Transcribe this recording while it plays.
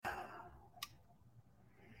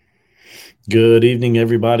Good evening,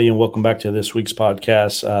 everybody, and welcome back to this week's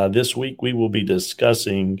podcast. This week, we will be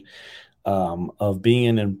discussing of being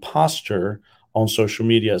an imposter on social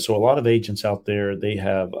media. So, a lot of agents out there, they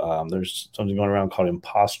have there's something going around called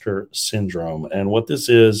imposter syndrome, and what this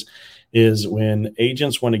is when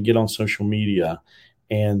agents want to get on social media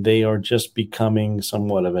and they are just becoming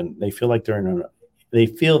somewhat of an. They feel like they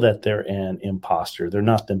feel that they're an imposter. They're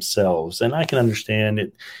not themselves. And I can understand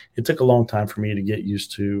it. It took a long time for me to get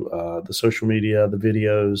used to the social media, the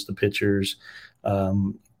videos, the pictures,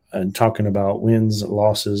 and talking about wins,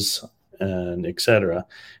 losses, and et cetera,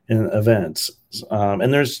 in events.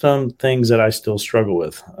 And there's some things that I still struggle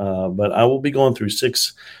with, but I will be going through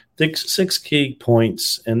six key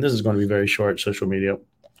points, and this is going to be very short. Social media,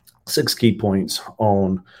 6 key points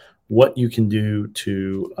on what you can do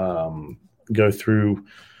to go through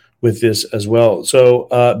with this as well.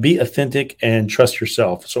 So be authentic and trust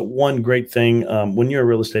yourself. So one great thing when you're a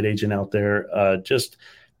real estate agent out there, just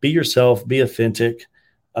be yourself, be authentic.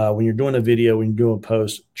 When you're doing a video, when you're doing a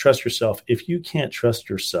post, trust yourself. If you can't trust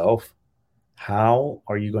yourself, how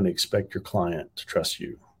are you going to expect your client to trust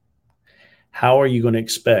you? How are you going to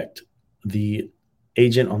expect the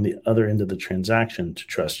agent on the other end of the transaction to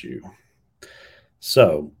trust you?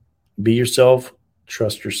 So be yourself,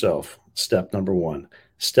 trust yourself. Step number one.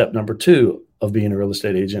 Step number two of being a real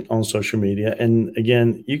estate agent on social media. And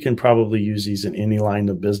again, you can probably use these in any line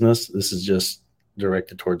of business. This is just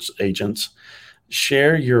directed towards agents.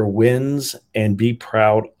 Share your wins and be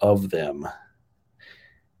proud of them.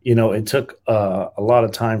 You know, it took a lot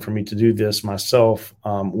of time for me to do this myself.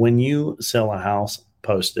 When you sell a house,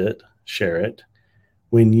 post it, share it.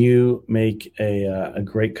 When you make a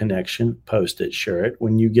great connection, post it, share it.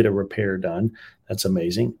 When you get a repair done, that's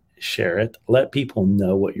amazing. Share it. Let people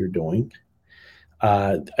know what you're doing.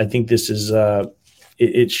 I think this is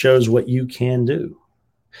it shows what you can do.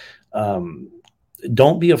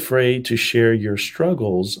 Don't be afraid to share your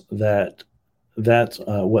struggles. That's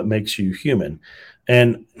what makes you human.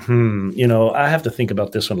 And I have to think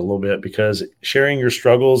about this one a little bit because sharing your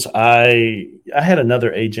struggles. I had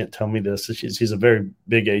another agent tell me this. He's a very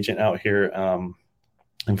big agent out here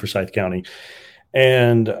in Forsyth County,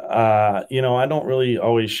 and I don't really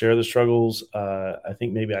always share the struggles. I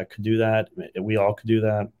think maybe I could do that. We all could do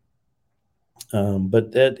that,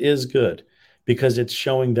 but that is good because it's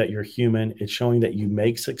showing that you're human. It's showing that you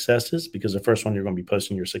make successes because the first one, you're going to be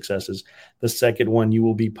posting your successes. The second one, you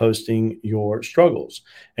will be posting your struggles.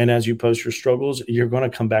 And as you post your struggles, you're going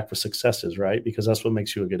to come back with successes, right? Because that's what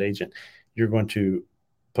makes you a good agent. You're going to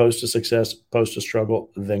post a success, post a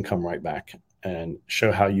struggle, then come right back and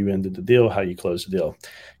show how you ended the deal, how you closed the deal.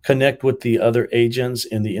 Connect with the other agents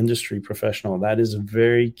in the industry professional. That is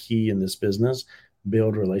very key in this business.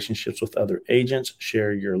 Build relationships with other agents,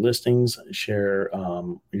 share your listings, share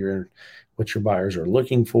what your buyers are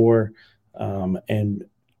looking for, and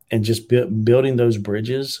just building those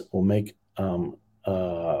bridges will make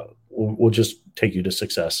will just take you to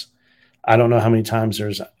success. I don't know how many times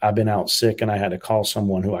I've been out sick and I had to call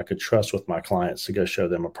someone who I could trust with my clients to go show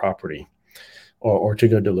them a property or to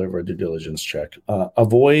go deliver a due diligence check.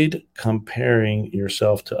 Avoid comparing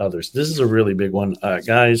yourself to others. This is a really big one,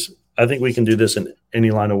 guys. I think we can do this in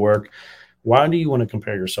any line of work. Why do you want to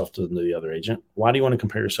compare yourself to the other agent? Why do you want to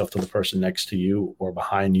compare yourself to the person next to you or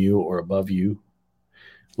behind you or above you?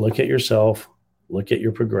 Look at yourself. Look at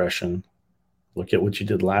your progression. Look at what you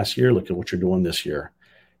did last year. Look at what you're doing this year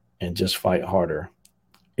and just fight harder.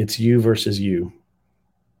 It's you versus you.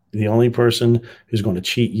 The only person who's going to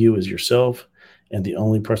cheat you is yourself. And the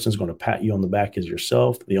only person who's going to pat you on the back is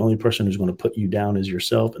yourself. The only person who's going to put you down is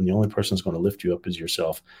yourself. And the only person who's going to lift you up is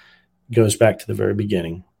yourself. Goes back to the very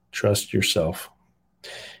beginning. Trust yourself.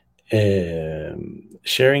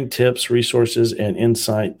 Sharing tips, resources, and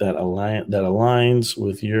insight that aligns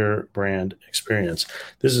with your brand experience.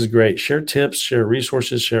 This is great. Share tips, share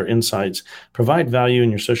resources, share insights. Provide value in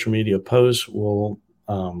your social media posts. Will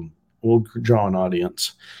draw an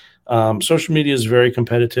audience. Social media is very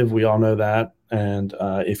competitive. We all know that. And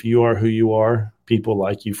if you are who you are, people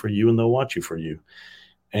like you for you, and they'll watch you for you.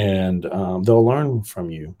 And they'll learn from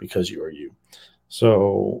you because you are you.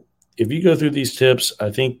 So if you go through these tips, I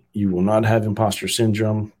think you will not have imposter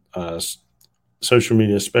syndrome. Social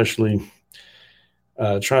media, especially,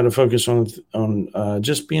 try to focus on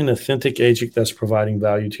just being an authentic agent that's providing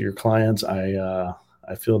value to your clients. I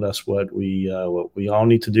feel that's what we all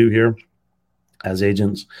need to do here as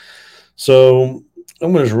agents. So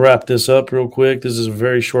I'm going to wrap this up real quick. This is a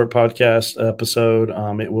very short podcast episode.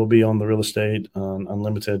 It will be on the Real Estate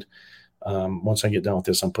Unlimited. Once I get done with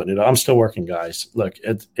this, I'm putting it up. I'm still working, guys. Look,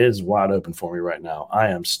 it is wide open for me right now. I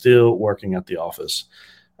am still working at the office.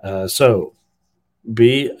 So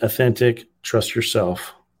be authentic, trust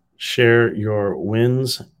yourself, share your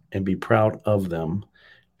wins, and be proud of them.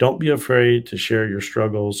 Don't be afraid to share your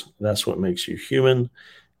struggles. That's what makes you human.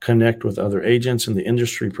 Connect with other agents in the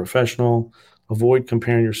industry professional. Avoid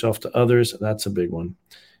comparing yourself to others. That's a big one.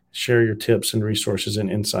 Share your tips and resources and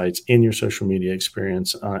insights in your social media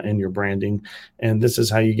experience and your branding. And this is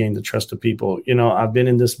how you gain the trust of people. I've been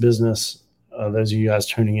in this business, those of you guys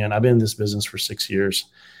tuning in, I've been in this business for 6 years.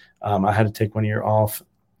 I had to take 1 year off.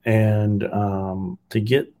 And to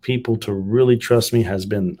get people to really trust me has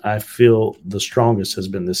been, I feel the strongest has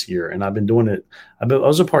been this year. And I've been doing it. I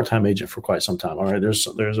was a part-time agent for quite some time. All right. There's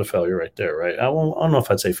a failure right there, right? I don't know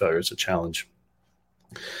if I'd say failure. It's a challenge.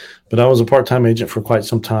 But I was a part-time agent for quite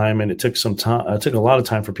some time, and it took some time. It took a lot of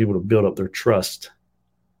time for people to build up their trust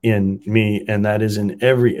in me, and that is in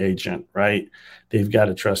every agent, right? They've got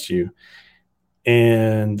to trust you.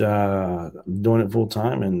 And I'm doing it full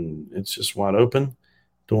time, and it's just wide open,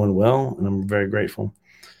 doing well, and I'm very grateful.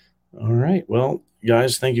 All right, well,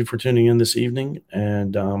 guys, thank you for tuning in this evening,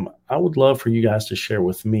 and I would love for you guys to share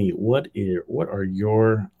with me what are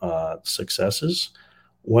your successes,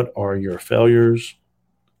 what are your failures.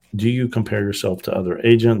 Do you compare yourself to other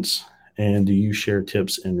agents? And do you share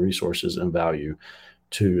tips and resources and value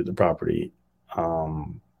to the property?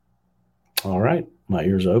 All right. My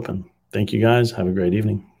ears are open. Thank you guys. Have a great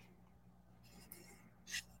evening.